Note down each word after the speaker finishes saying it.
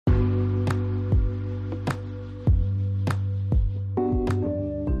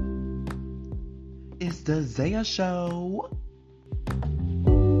It's the Zaya Show.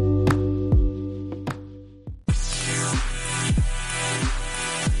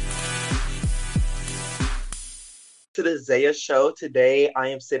 To the Zaya Show. Today, I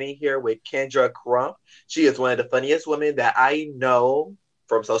am sitting here with Kenydra Crump. She is one of the funniest women that I know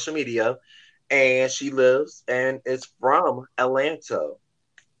from social media, and she lives and is from Atlanta.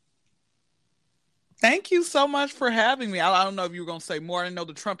 Thank you so much for having me. I don't know if you were going to say more. I didn't know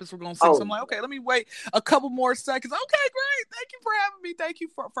the trumpets were going to sing. Oh, So I'm like, okay, let me wait a couple more seconds. Okay, great. Thank you for having me. Thank you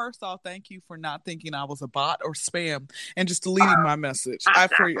for, first off, thank you for not thinking I was a bot or spam and just deleting my message. I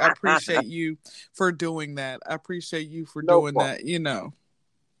appreciate you for doing that. I appreciate you for no doing problem. that, you know.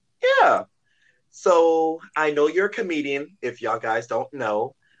 Yeah. So I know you're a comedian. If y'all guys don't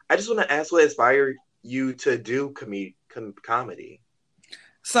know, I just want to ask what inspired you to do comedy.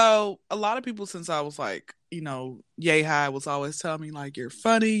 So a lot of people, since I was like, you know, yay high, was always telling me like, you're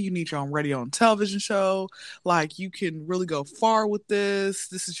funny, you need your own radio and television show, like you can really go far with this.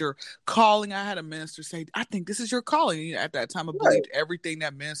 This is your calling. I had a minister say, I think this is your calling. At that time, I believed everything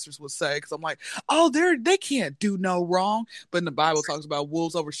that ministers would say because I'm like, oh, they can't do no wrong. But in the Bible talks about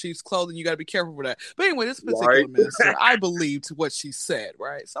wolves over sheep's clothing. You got to be careful for that. But anyway, this particular minister, I believed what she said,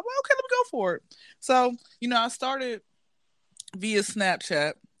 right? So I'm like, okay, let me go for it. So, you know, I started via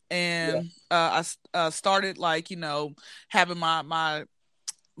Snapchat, and I started like, you know, having my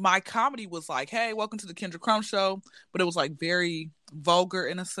comedy was like, hey, welcome to the Kenydra Crump Show, but it was like very vulgar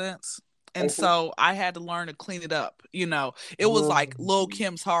in a sense. And so I had to learn to clean it up. You know, it was like Lil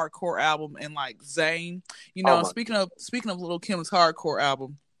Kim's hardcore album and like Zayn. You know, speaking of Lil Kim's hardcore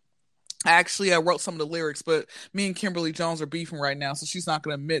album, I wrote some of the lyrics, but me and Kimberly Jones are beefing right now, so she's not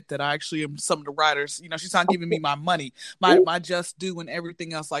going to admit that I actually am some of the writers. You know, she's not giving me my money, my just due, and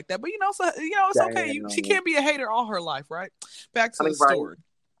everything else like that. But it's okay. She can't be a hater all her life, right? Back to the story.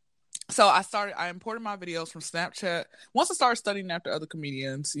 So I imported my videos from Snapchat. Once I started studying after other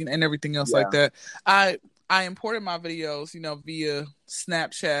comedians, you know, and everything else like that, I imported my videos, you know, via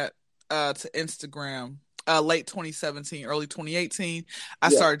Snapchat to Instagram. Late 2017, early 2018, I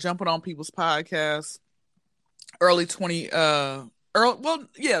started jumping on people's podcasts. October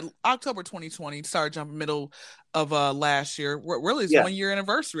 2020, started jumping middle of last year. Really, it's 1 year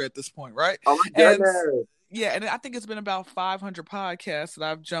anniversary at this point, right? Oh my goodness. And I think it's been about 500 podcasts that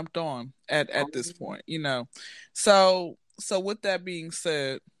I've jumped on at this point, you know. So with that being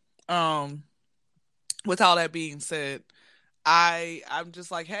said, with all that being said, I'm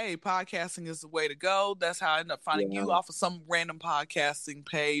just like, hey, podcasting is the way to go. That's how I ended up finding you off of some random podcasting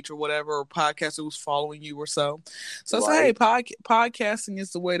page or whatever, or podcast that was following you or so. So I said, hey, podcasting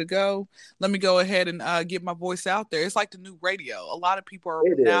is the way to go. Let me go ahead and get my voice out there. It's like the new radio. A lot of people are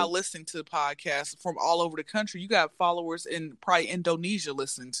now listening to podcasts from all over the country. You got followers in probably Indonesia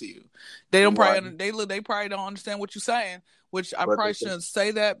listening to you. They don't they probably don't understand what you're saying. Which I probably shouldn't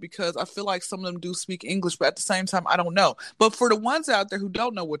say that because I feel like some of them do speak English, but at the same time, I don't know. But for the ones out there who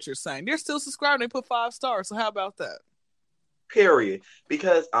don't know what you're saying, they're still subscribing. They put 5 stars. So how about that? Period.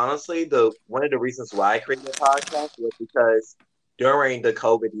 Because honestly, one of the reasons why I created a podcast was because during the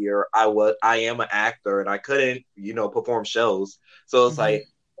COVID year, I am an actor and I couldn't, you know, perform shows. So it's like,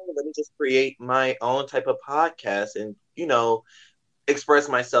 hey, let me just create my own type of podcast and, you know, express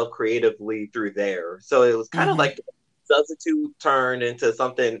myself creatively through there. So it was kind of like substitute turned into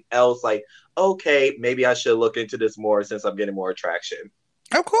something else, like, okay, maybe I should look into this more since I'm getting more attraction.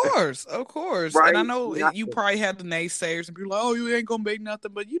 Of course. Right? And I know you probably had the naysayers and people like, oh, you ain't gonna make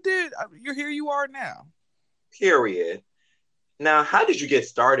nothing, but you did. You're here, you are now. Period. Now, how did you get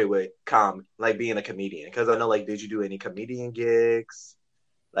started with being a comedian? Because I know, like, did you do any comedian gigs?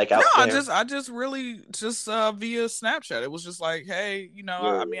 Like, out there? I just really via Snapchat. It was just like, hey, you know,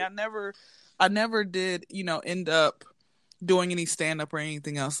 I mean, I never did, you know, end up doing any stand-up or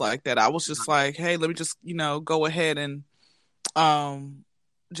anything else like that. I was just like, hey, let me just, you know, go ahead and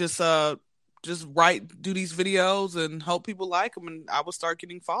just do these videos and hope people like them, and I would start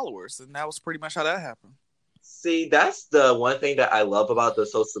getting followers, and that was pretty much how that happened. See, that's the one thing that I love about the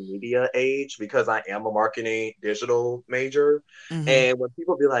social media age, because I am a marketing digital major. And when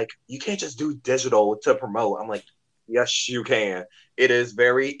people be like, you can't just do digital to promote, I'm like, yes, you can. It is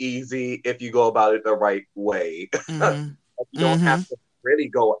very easy if you go about it the right way. You don't have to really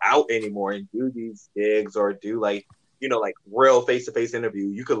go out anymore and do these gigs or do like, you know, like real face-to-face interview.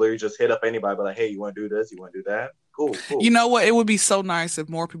 You could literally just hit up anybody, but like, hey, you want to do this? You want to do that? Cool. You know what? It would be so nice if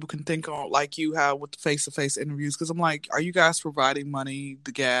more people can think on like you, how with the face-to-face interviews. Because I'm like, are you guys providing money,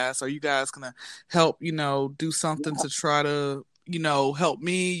 the gas? Are you guys gonna help? You know, do something to try to help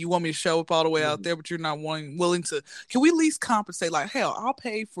me. You want me to show up all the way out there, but you're not willing to. Can we at least compensate? Like, hell, I'll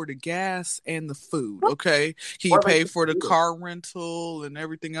pay for the gas and the food. Okay, can you Or like pay for the car rental and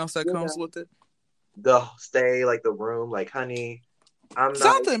everything else that comes with it? The stay, like the room, like honey, I'm not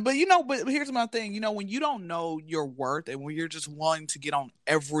Something, but but here's my thing. When you don't know your worth and when you're just wanting to get on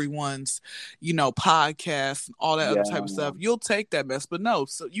everyone's, podcast and all that other type of stuff, you'll take that mess. But no,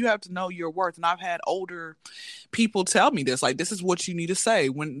 so you have to know your worth. And I've had older people tell me this, like, this is what you need to say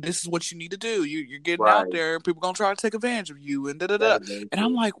when this is what you need to do. You're getting out there, people gonna try to take advantage of you and da-da-da. And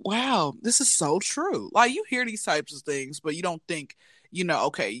I'm like, wow, this is so true. Like, you hear these types of things, but you don't think,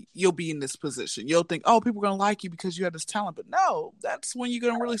 okay, you'll be in this position. You'll think, oh, people are going to like you because you have this talent. But no, that's when you're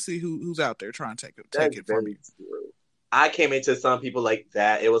going to really see who's out there trying to take it from you. True. I came into some people like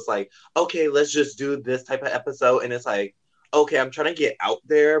that. It was like, okay, let's just do this type of episode. And it's like, okay, I'm trying to get out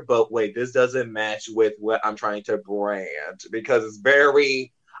there, but wait, this doesn't match with what I'm trying to brand because it's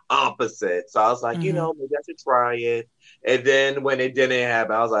very opposite. So I was like, maybe I should try it. And then when it didn't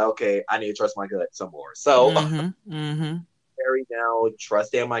happen, I was like, okay, I need to trust my gut some more. So very now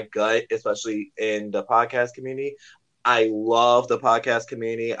trusting my gut, especially in the podcast community. I love the podcast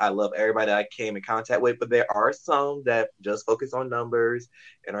community. I love everybody that I came in contact with, but there are some that just focus on numbers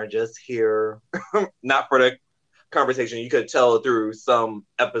and are just here not for the conversation. You could tell through some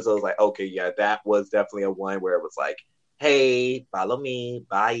episodes, like, okay, yeah, that was definitely a one where it was like, hey, follow me,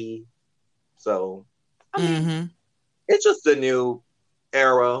 bye. So, I mean, it's just the new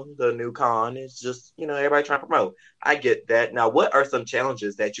era, the new con. It's just, everybody trying to promote. I get that. Now, what are some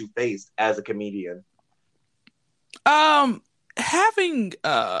challenges that you faced as a comedian? Having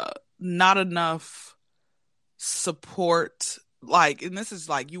not enough support, like, and this is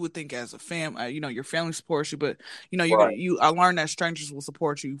like, you would think as a your family supports you, but I learned that strangers will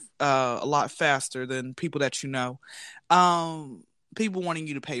support you a lot faster than people that you know. People wanting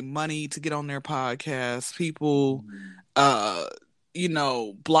you to pay money to get on their podcast, people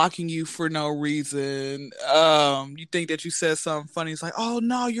blocking you for no reason. You think that you said something funny, it's like, oh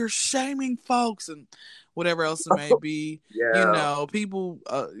no, you're shaming folks, and whatever else it may be. People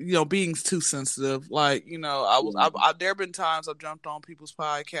being too sensitive. Like, there have been times I've jumped on people's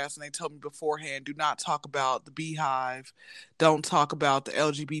podcasts and they told me beforehand, do not talk about the Beehive, don't talk about the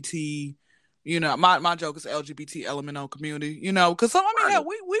LGBT. My joke is LGBT elemental community, because hell,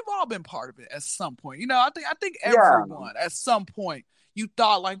 we've all been part of it at some point. I think everyone at some point you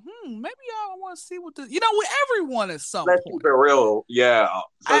thought like, maybe I want to see what this, with everyone at some point. Let's keep it real. Yeah.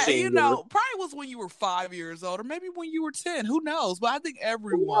 Probably was when you were 5 years old, or maybe when you were 10. Who knows? But I think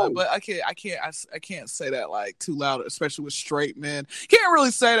everyone. But I can't say that like too loud, especially with straight men. Can't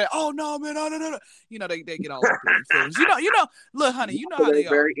really say that. Oh no, man, no. They get all up in their feelings. Look, honey, you know how they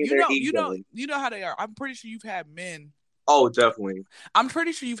are. You know how they are. I'm pretty sure you've had men. Oh, definitely. I'm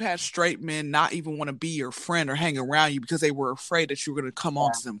pretty sure you've had straight men not even want to be your friend or hang around you because they were afraid that you were going to come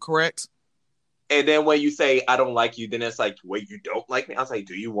on to them, correct? And then when you say, I don't like you, then it's like, wait, you don't like me? I was like,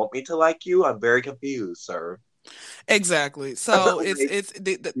 do you want me to like you? I'm very confused, sir. Exactly. So it's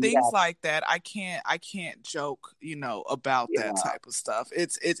the things like that. I can't joke, about that type of stuff.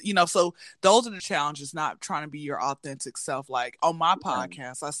 It's so those are the challenges, not trying to be your authentic self. Like on my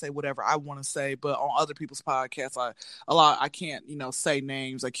podcast, I say whatever I want to say, but on other people's podcasts, I can't, say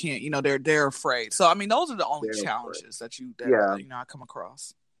names. I can't, they're afraid. So, I mean, those are the only challenges that I come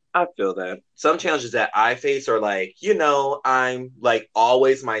across. I feel that. Some challenges that I face are like, I'm like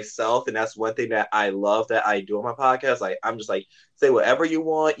always myself. And that's one thing that I love that I do on my podcast. Like, I'm just like, say whatever you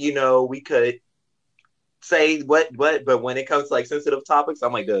want. We could say what, but when it comes to like sensitive topics,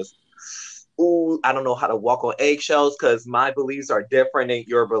 I'm like this. Ooh, I don't know how to walk on eggshells because my beliefs are different than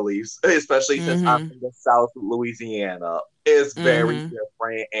your beliefs, especially since I'm from the South Louisiana. It's very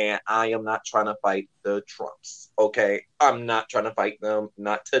different, and I am not trying to fight the Trumps. Okay, I'm not trying to fight them.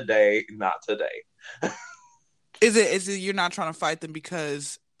 Not today. Not today. Is it you're not trying to fight them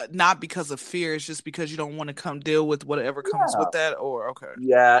not because of fear? It's just because you don't want to come deal with whatever comes with that, or okay?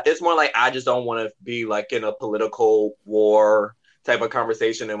 Yeah, it's more like I just don't want to be like in a political war type of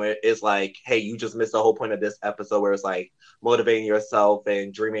conversation, and it's like, hey, you just missed the whole point of this episode where it's like motivating yourself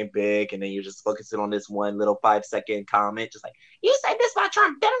and dreaming big, and then you're just focusing on this one little 5-second comment, just like, you said this about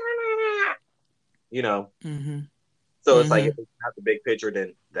Trump, so it's like, if it's not the big picture,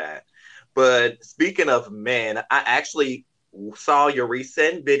 then that. But speaking of men, I actually saw your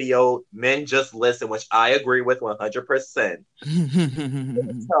recent video, Men Just Listen, which I agree with 100%.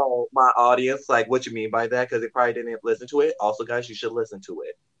 Tell my audience like what you mean by that, because they probably didn't listen to it. Also, guys, you should listen to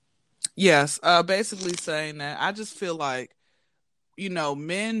it. Yes, basically saying that I just feel like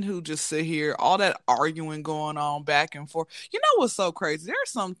men who just sit here, all that arguing going on back and forth. You know what's so crazy? There are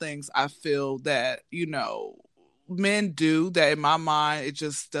some things I feel that, men do that in my mind, it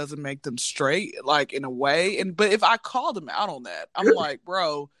just doesn't make them straight, like in a way. But if I call them out on that, I'm like,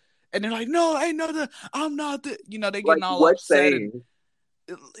 bro, and they're like, no, ain't nothing. I'm not the, they're Like getting all what upset saying?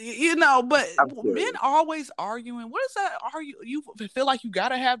 but I'm men curious. always arguing. What is that? You feel like you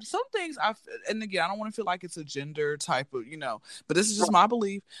gotta have some things? And again, I don't want to feel like it's a gender type of, but this is just my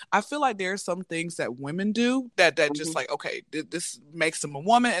belief. I feel like there are some things that women do that just like, okay, this makes them a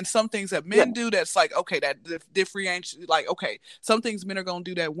woman, and some things that men do that's like, okay, that differentiates. Like, okay, some things men are gonna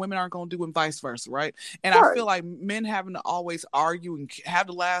do that women aren't gonna do, and vice versa, right? And I feel like men having to always argue and have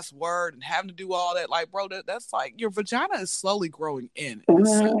the last word and having to do all that, like, bro, that's like your vagina is slowly growing in a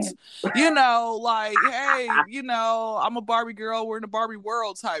sense. Like, hey, I'm a Barbie girl, we're in a Barbie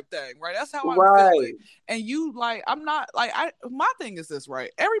world type thing, right? That's how I'm feeling. And you, like, I'm not like, my thing is this, right?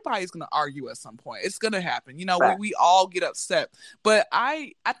 Everybody's gonna argue at some point. It's gonna happen. We all get upset. But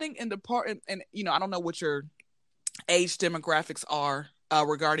I think in the part, and I don't know what your age demographics are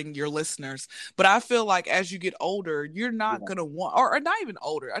regarding your listeners, but I feel like as you get older, you're not gonna want, or not even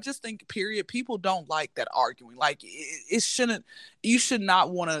older, I just think, period, people don't like that arguing. Like, it shouldn't, you should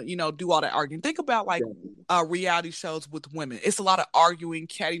not want to do all that arguing. Think about like reality shows with women. It's a lot of arguing,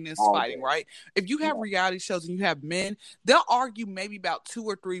 cattiness, fighting, right? If you have reality shows and you have men, they'll argue maybe about 2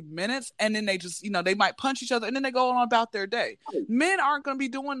 or 3 minutes, and then they just they might punch each other, and then they go on about their day. Men aren't going to be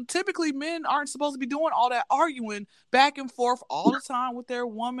doing, typically men aren't supposed to be doing all that arguing back and forth all the time with their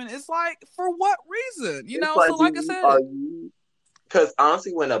woman. It's like, for what reason? So like I said, because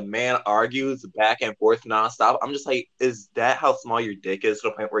honestly, when a man argues back and forth nonstop, I'm just like, is that how small your dick is to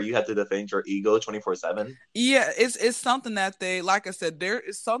the point where you have to defend your ego 24/7? Yeah, it's something that they, like I said, there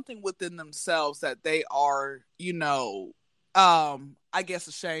is something within themselves that they are, I guess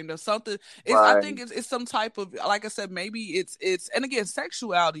ashamed of something. I think it's some type of, like I said, maybe it's and again,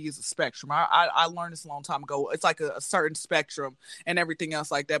 sexuality is a spectrum. I learned this a long time ago. It's like a certain spectrum and everything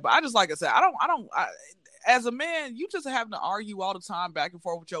else like that. But I just, like I said, as a man, you just having to argue all the time back and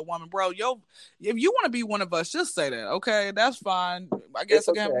forth with your woman, bro. If you want to be one of us, just say that. Okay, that's fine. I guess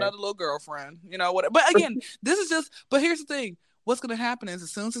I can have another little girlfriend. What? But again, this is just. But here's the thing. What's gonna happen is, as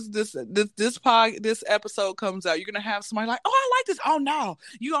soon as this episode comes out, you're gonna have somebody like, oh, I like this. Oh no,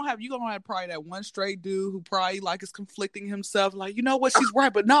 you're gonna have probably that one straight dude who probably like is conflicting himself, like, you know what, she's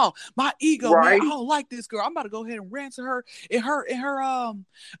right, but no, my ego, man, I don't like this girl. I'm about to go ahead and rant to her in her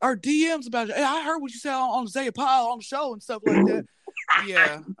DMs about it. Hey, I heard what you said on Zaya Pyle on the show and stuff like that.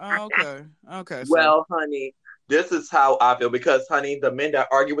 Yeah. Okay. Well, honey, this is how I feel, because, honey, the men that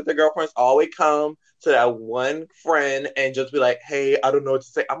argue with their girlfriends always come to that one friend and just be like, hey, I don't know what to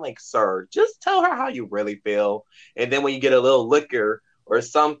say. I'm like, sir, just tell her how you really feel. And then when you get a little liquor or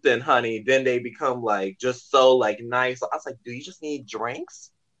something, honey, then they become like just so like nice. I was like, do you just need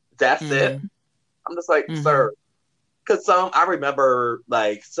drinks? That's it. I'm just like, sir. Because I remember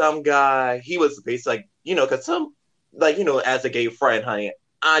like some guy, he was basically like, because some, like, as a gay friend, honey,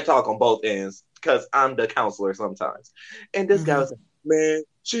 I talk on both ends because I'm the counselor sometimes. And this guy was like, man,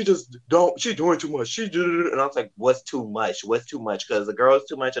 she's doing too much. And I was like, what's too much? What's too much? Because the girl is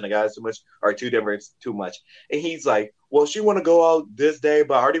too much and the guy is too much, or two different too much. And he's like, well, she want to go out this day,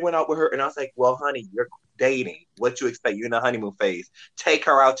 but I already went out with her. And I was like, well, honey, you're dating. What you expect? You're in the honeymoon phase. Take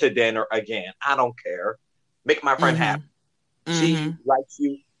her out to dinner again. I don't care. Make my friend happy. She likes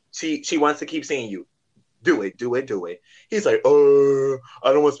you. She wants to keep seeing you. Do it. He's like, I don't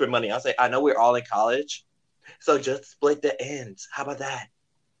want to spend money. I say, I know we're all in college, so just split the ends. How about that?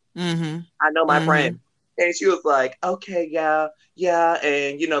 I know my friend. And she was like, okay, yeah.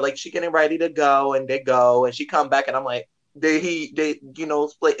 And, like, she getting ready to go, and they go, and she come back, and I'm like, they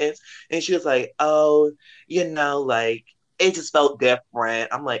split ends. And she was like, oh, like, it just felt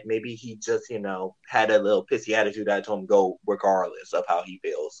different. I'm like, maybe he just, had a little pissy attitude. I told him go regardless of how he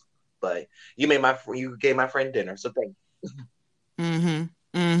feels. But you gave my friend dinner, so thank you.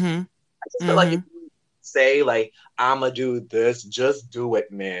 I just feel like if you say, like, I'ma do this, just do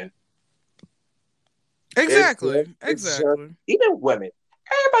it, man. Exactly. Even women,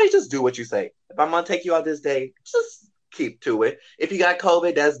 everybody just do what you say. If I'm gonna take you out this day, just keep to it. If you got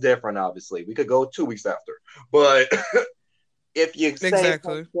COVID, that's different, obviously. We could go 2 weeks after. But if you say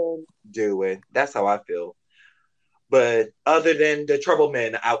something, do it. That's how I feel. But other than the trouble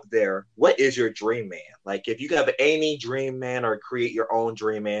men out there, what is your dream man? Like, if you could have any dream man or create your own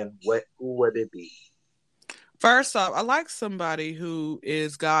dream man, who would it be? First off, I like somebody who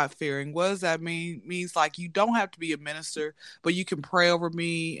is God fearing. What does that mean? Means like you don't have to be a minister, but you can pray over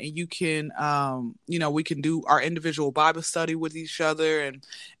me, and you can, we can do our individual Bible study with each other,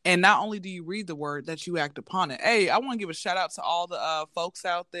 and not only do you read the word, that you act upon it. Hey, I want to give a shout out to all the folks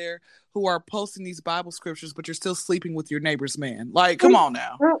out there who are posting these Bible scriptures, but you're still sleeping with your neighbor's man. Like, come on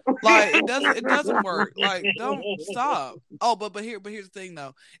now. Like it doesn't work. Like, don't stop. Oh, but here's the thing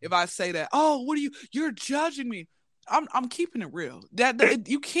though. If I say that, oh, what are you're judging me. I'm keeping it real.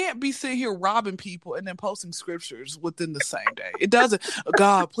 You can't be sitting here robbing people and then posting scriptures within the same day. It doesn't.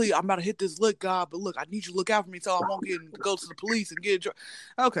 God, please, I'm about to hit this lick, God, but look, I need you to look out for me so I won't go to the police and get.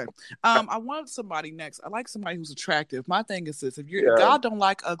 Okay. I want somebody next. I like somebody who's attractive. My thing is this: if God don't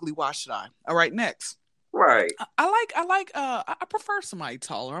like ugly, why should I? All right, next. Right. I prefer somebody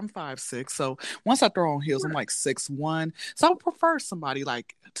taller. I'm 5'6", so once I throw on heels, I'm like 6'1". So I would prefer somebody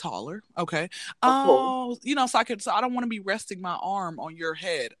like taller. Okay. So I don't want to be resting my arm on your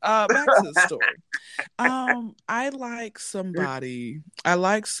head. Back to the story. I like somebody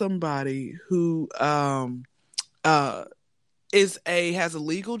who has a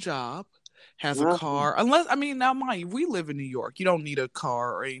legal job, has a car. Unless, now mind you, we live in New York. You don't need a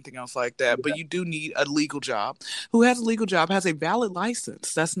car or anything else like that, but you do need a legal job. Who has a legal job, has a valid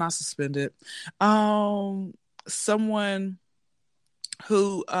license that's not suspended. Someone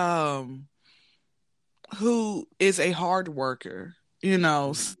who is a hard worker,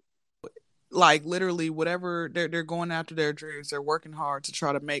 like literally whatever they're going after their dreams, they're working hard to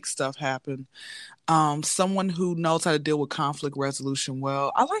try to make stuff happen. Someone who knows how to deal with conflict resolution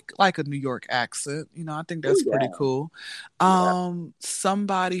well. I like a New York accent. I think that's pretty cool.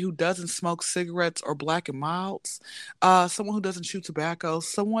 Somebody who doesn't smoke cigarettes or black and milds. Someone who doesn't chew tobacco.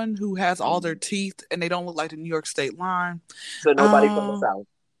 Someone who has all their teeth and they don't look like the New York state line. So nobody from the South.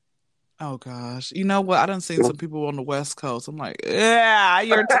 Oh gosh, you know what? I done seen some people on the West Coast. I'm like, yeah,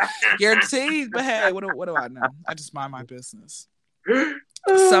 your teeth, but hey, what do I know? I just mind my business.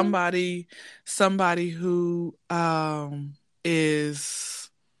 Somebody who is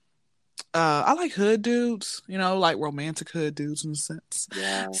I like hood dudes, like romantic hood dudes in a sense.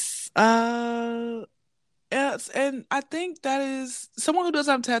 Yes. Yes, and I think that is someone who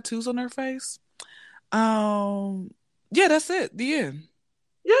doesn't have tattoos on their face. Yeah, that's it. The end.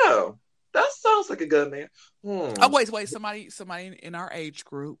 Yeah. That sounds like a good man. Oh wait, somebody in our age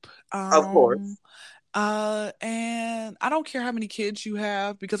group. Of course. And I don't care how many kids you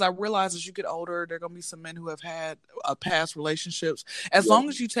have, because I realize as you get older, there are gonna be some men who have had past relationships. As long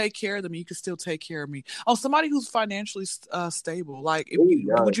as you take care of them, you can still take care of me. Oh, somebody who's financially stable. Like,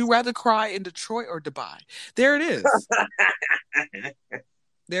 would you rather cry in Detroit or Dubai? There it is.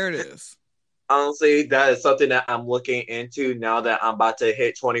 There it is. Honestly, that is something that I'm looking into now that I'm about to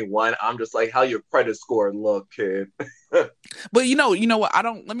hit 21. I'm just like, how your credit score look, kid? But you know what?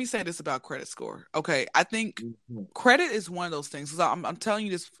 Let me say this about credit score. Okay. I think credit is one of those things. I'm telling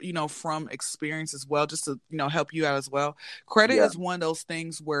you this, from experience as well, just to, help you out as well. Credit is one of those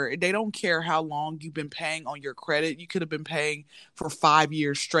things where they don't care how long you've been paying on your credit. You could have been paying for 5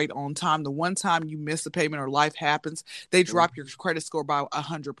 years straight on time. The one time you miss a payment or life happens, they drop your credit score by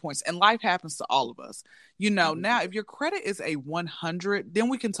 100 points. And life happens to all of us. Now if your credit is a 100, then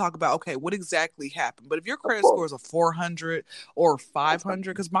we can talk about, okay, what exactly happened. But if your credit score is a 400 or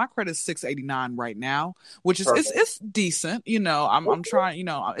 500, because my credit is 689 right now, which is it's decent. I'm trying,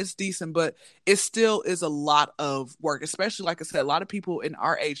 it's decent, but it still is a lot of work, especially, like I said, a lot of people in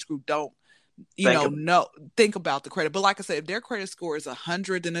our age group don't think about the credit. But like I said, if their credit score is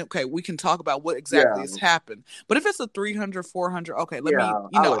 100, then okay, we can talk about what exactly has happened. But if it's a 300, 400, okay,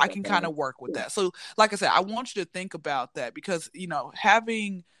 I can kind of work with that. So like I said, I want you to think about that, because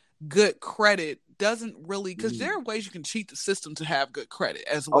having good credit doesn't really, because there are ways you can cheat the system to have good credit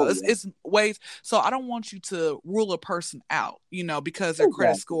as well. It's ways. So I don't want you to rule a person out, because their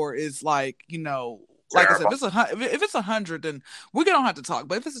credit score is like, like I said, if it's 100, then we don't have to talk.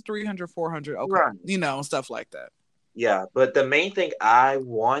 But if it's a 300, 400, okay, stuff like that. Yeah, but the main thing I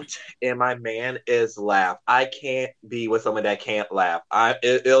want in my man is laugh. I can't be with someone that can't laugh.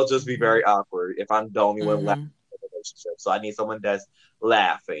 It'll just be very awkward if I'm the only one laughing in a relationship. So I need someone that's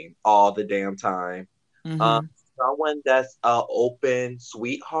laughing all the damn time. Someone that's an open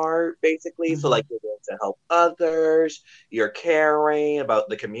sweetheart, basically. So like, you're willing to help others, you're caring about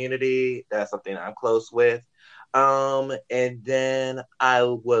the community. That's something I'm close with. And then I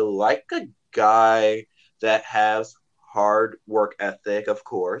would like a guy that has hard work ethic, of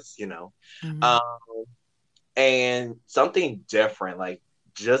course, and something different, like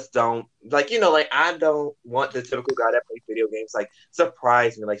just don't like, like I don't want the typical guy that plays video games like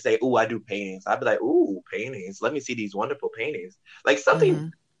surprise me, like say, "Oh, I do paintings." I'd be like, "Ooh, paintings! Let me see these wonderful paintings." Like something Mm-hmm.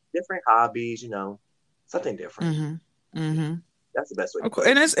 different hobbies, something different. Mm-hmm. Mm-hmm. That's the best way to Okay.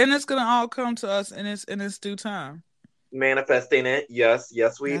 put it. And it's gonna all come to us in its due time. Manifesting it, yes,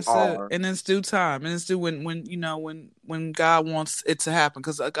 we That's it. are. And it's due time. And it's due when when God wants it to happen.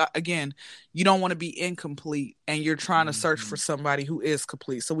 Because again, you don't want to be incomplete, and you're trying to search for Mhm. somebody who is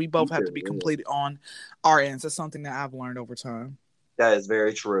complete. So we both have to be Sure. complete on our ends. That's something that I've learned over time. That is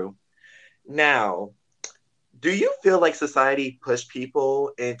very true. Now, do you feel like society pushed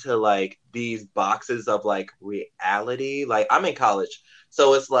people into like these boxes of like reality? Like I'm in college,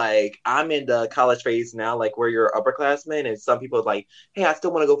 so it's like I'm in the college phase now, like where you're upperclassmen, and some people are like, "Hey, I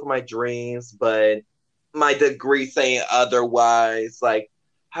still want to go for my dreams, but my degree saying otherwise." Like,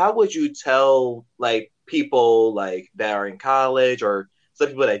 how would you tell like people like that are in college or some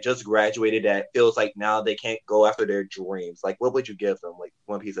people that just graduated that feels like now they can't go after their dreams? Like, what would you give them? Like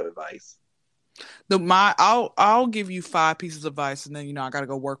one piece of advice? I'll give you 5 pieces of advice, and then I got to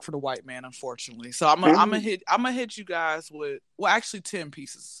go work for the white man, unfortunately. So I'm gonna hit you guys with, well, actually 10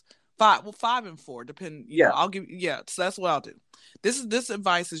 pieces. 5 and 4, depend. Yeah. I'll give, yeah. So that's what I'll do. This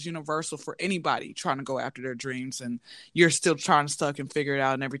advice is universal for anybody trying to go after their dreams, and you're still trying to stuck and figure it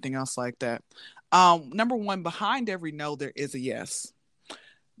out and everything else like that. Number one, behind every no there is a yes.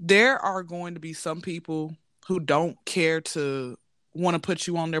 There are going to be some people who don't care to want to put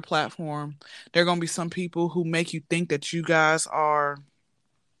you on their platform. There are going to be some people who make you think that you guys are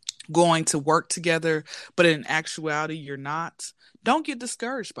going to work together, but in actuality you're not. Don't get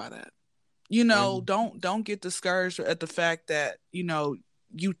discouraged by that. Mhm. Don't get discouraged at the fact that,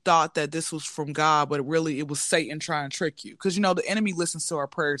 you thought that this was from God, but really it was Satan trying to trick you. Because the enemy listens to our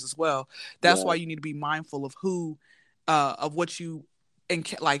prayers as well. That's Yeah. why you need to be mindful of of what you and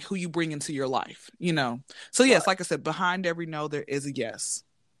like who you bring into your life. So yes, Right. like I said, behind every no there is a yes.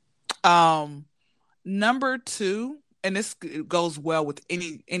 Um, Number two, and this goes well with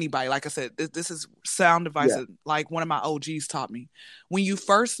anybody. Like I said, this is sound advice Yeah. that like one of my OGs taught me. When you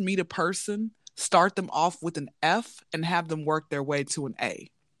first meet a person, start them off with an F and have them work their way to an A.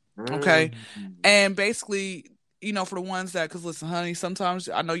 Okay, Mhm. and basically, for the ones that, because listen, honey, sometimes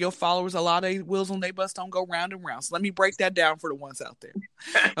I know your followers, a lot of wheels on they bus don't go round and round. So let me break that down for the ones out there.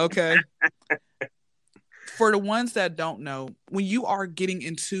 Okay, for the ones that don't know, when you are getting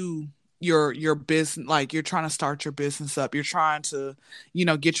into your business, like you're trying to start your business up, you're trying to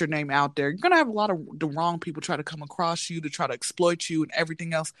get your name out there, you're gonna have a lot of the wrong people try to come across you to try to exploit you and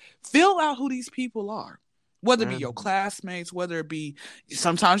everything else. Fill out who these people are, whether it be your Mhm. classmates, whether it be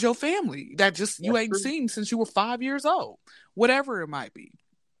sometimes your family that just you That's ain't true. seen since you were 5 years old, whatever it might be.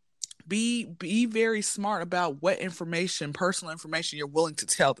 Be very smart about what information, personal information, you're willing to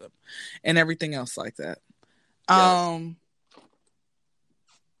tell them and everything else like that. Yes. um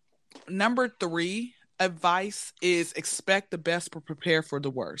Number three advice is expect the best but prepare for the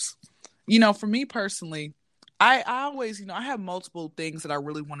worst. For me personally, I always, I have multiple things that I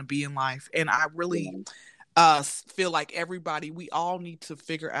really want to be in life, and I really Yeah. feel like everybody, we all need to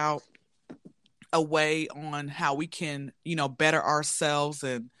figure out a way on how we can, better ourselves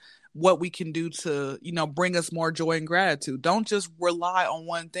and what we can do to, bring us more joy and gratitude. Don't just rely on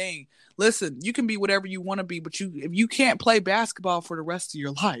one thing. Listen, you can be whatever you want to be, but if you can't play basketball for the rest of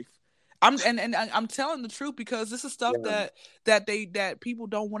your life. I'm telling the truth, because this is stuff Yeah. that people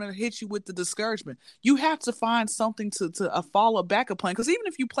don't want to hit you with the discouragement. You have to find something to follow a backup plan, because even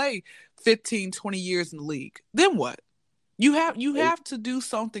if you play 15, 20 years in the league, then what? You have to do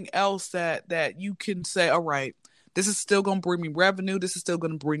something else that you can say, all right, this is still going to bring me revenue, this is still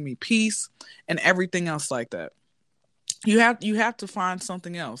going to bring me peace and everything else like that. You have to find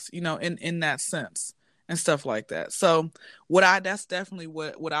something else, in that sense and stuff like that. So that's definitely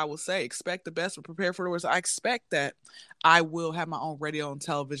what I would say. Expect the best but prepare for the worst. I expect that I will have my own radio and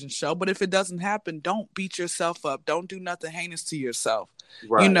television show, but if it doesn't happen, don't beat yourself up. Don't do nothing heinous to yourself.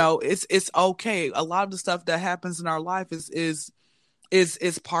 Right. It's okay. A lot of the stuff that happens in our life is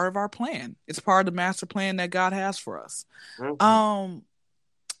part of our plan. It's part of the master plan that God has for us. Mhm. Um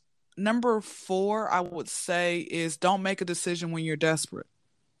Number four, I would say, is don't make a decision when you're desperate.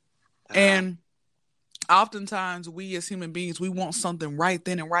 Ah, And oftentimes we as human beings, we want something right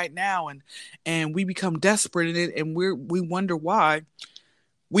then and right now, and we become desperate in it, and we wonder why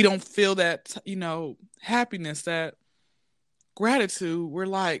we don't feel that, happiness, that gratitude. We're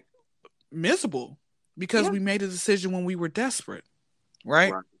like miserable because yeah. we made a decision when we were desperate,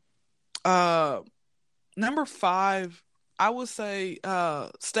 right? Right. Uh Number five, I would say,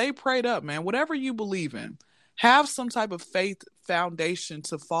 stay prayed up, man. Whatever you believe in, have some type of faith foundation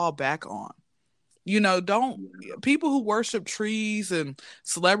to fall back on. Don't people who worship trees and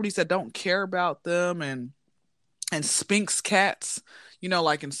celebrities that don't care about them and Sphinx cats,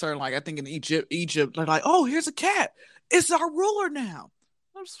 like in certain, like I think in Egypt, they're like, oh, here's a cat. It's our ruler now.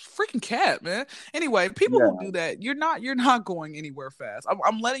 It's a freaking cat, man. Anyway, people who do that, you're not going anywhere fast.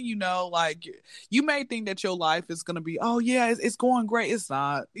 I'm letting you know, like, you may think that your life is gonna be, oh yeah, it's going great. It's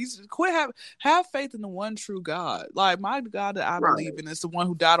not. Have faith in the one true God. Like, my God that I believe in is the one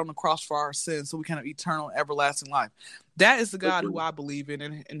who died on the cross for our sins, so we can have eternal, everlasting life. That is the God who I believe in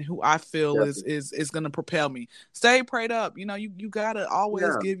and who I feel is going to propel me. Stay prayed up. You got to always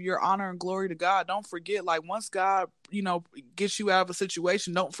give your honor and glory to God. Don't forget, like, once God, gets you out of a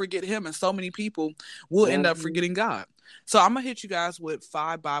situation, don't forget him. And so many people will end up forgetting God. So I'm going to hit you guys with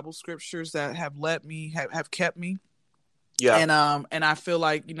 5 Bible scriptures that have have kept me. Yeah. And I feel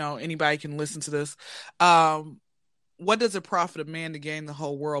like, anybody can listen to this. What does it profit a man to gain the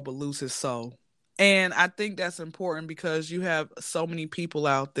whole world but lose his soul? And I think that's important because you have so many people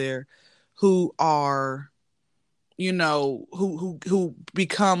out there who are, who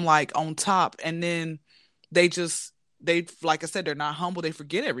become like on top, and then they like I said, they're not humble. They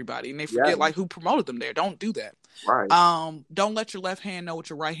forget everybody and they forget like who promoted them there. Don't do that. Right. Don't let your left hand know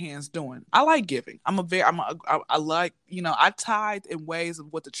what your right hand's doing. I like giving. I like, I tithe in ways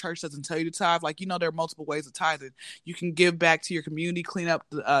of what the church doesn't tell you to tithe. Like, there are multiple ways of tithing. You can give back to your community, clean up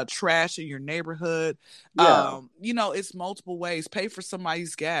the trash in your neighborhood. Yeah. It's multiple ways. Pay for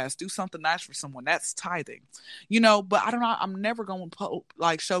somebody's gas. Do something nice for someone. That's tithing. But I don't know. I'm never going to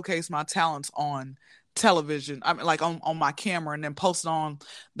showcase my talents on television. I mean, like on my camera and then post it on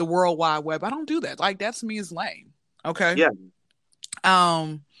the World Wide Web. I don't do that. Like, that's me is lame. Okay. Yeah.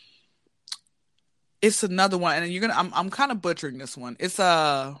 It's another one, and I'm kind of butchering this one. It's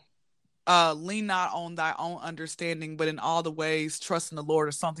lean not on thy own understanding, but in all the ways trust in the Lord,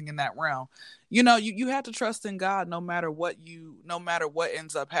 or something in that realm. You have to trust in God no matter what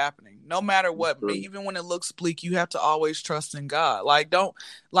ends up happening. No matter what, even when it looks bleak, you have to always trust in God. Like, don't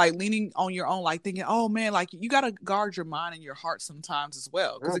like leaning on your own, like thinking, oh man, like you got to guard your mind and your heart sometimes as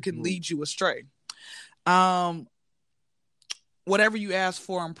well, because it can lead you astray. Whatever you ask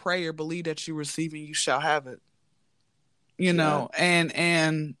for in prayer, believe that you receive and you shall have it. And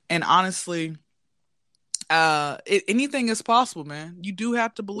honestly, anything is possible, man. You do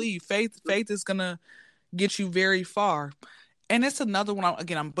have to believe. Faith is gonna get you very far. And it's another one.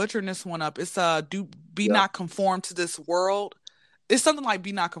 I'm butchering this one up. It's be not conformed to this world. It's something like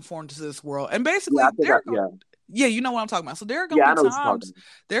be not conformed to this world. And basically, you know what I'm talking about. So there are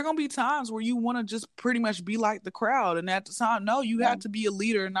gonna be times where you want to just pretty much be like the crowd, and at the time, no, you have to be a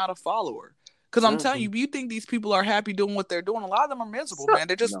leader and not a follower. Because I'm telling you think these people are happy doing what they're doing. A lot of them are miserable, man.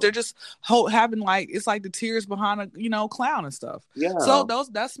 They're just having, like, it's like the tears behind a clown and stuff. Yeah. So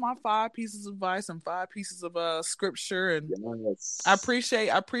that's my 5 pieces of advice and 5 pieces of scripture. And I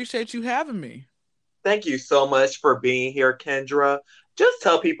appreciate you having me. Thank you so much for being here, Kenydra. Just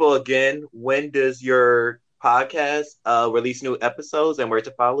tell people again, when does your podcast release new episodes and where to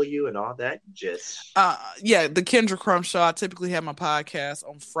follow you and all that? The Kenydra Crump Show. I typically have my podcast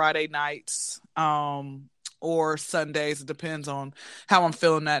on Friday nights or Sundays. It depends on how I'm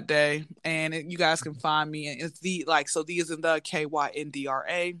feeling that day. And you guys can find me. It's these in the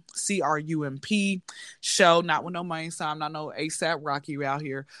Kenydra Crump show, not with no money sign, not no ASAP Rocky out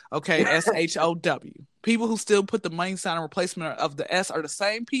here. Okay, SHOW. People who still put the money sign in replacement of the S are the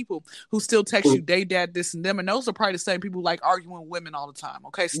same people who still text you, they, dad, this, and them. And those are probably the same people who like arguing with women all the time.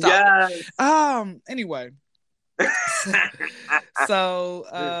 Okay, stop it. Anyway.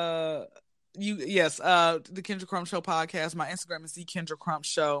 So, the Kenydra Crump Show podcast. My Instagram is the Kenydra Crump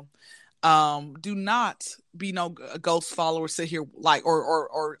Show. Do not be no ghost follower, sit here like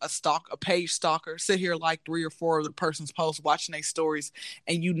or a page stalker, sit here like 3 or 4 of the person's posts, watching their stories,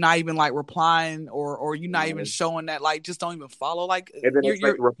 and you not even like replying or you not even showing that, like, just don't even follow, like, and then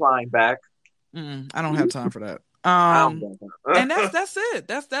you're replying back. I don't have time for that. And that's it.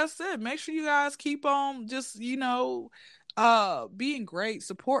 That's it. Make sure you guys keep on just being great,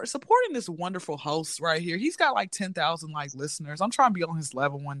 supporting this wonderful host right here. He's got like 10,000 like listeners. I'm trying to be on his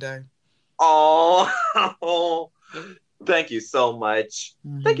level one day. Oh, thank you so much.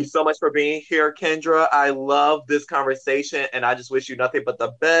 Mm-hmm. Thank you so much for being here, Kenydra. I love this conversation, and I just wish you nothing but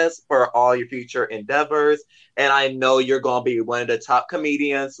the best for all your future endeavors. And I know you're going to be one of the top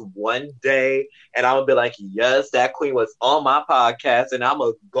comedians one day, and I'm going to be like, yes, that queen was on my podcast, and I'm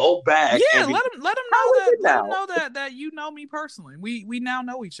going to go back. Yeah, let him know that you know me personally. We now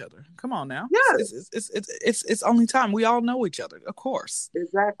know each other. Come on now. Yes. It's only time. We all know each other, of course.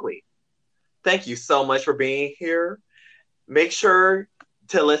 Exactly. Thank you so much for being here. Make sure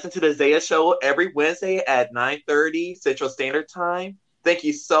to listen to the Zaya Show every Wednesday at 9:30 Central Standard Time. Thank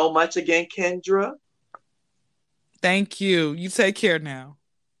you so much again, Kenydra. Thank you. You take care now.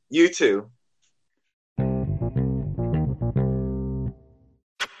 You too.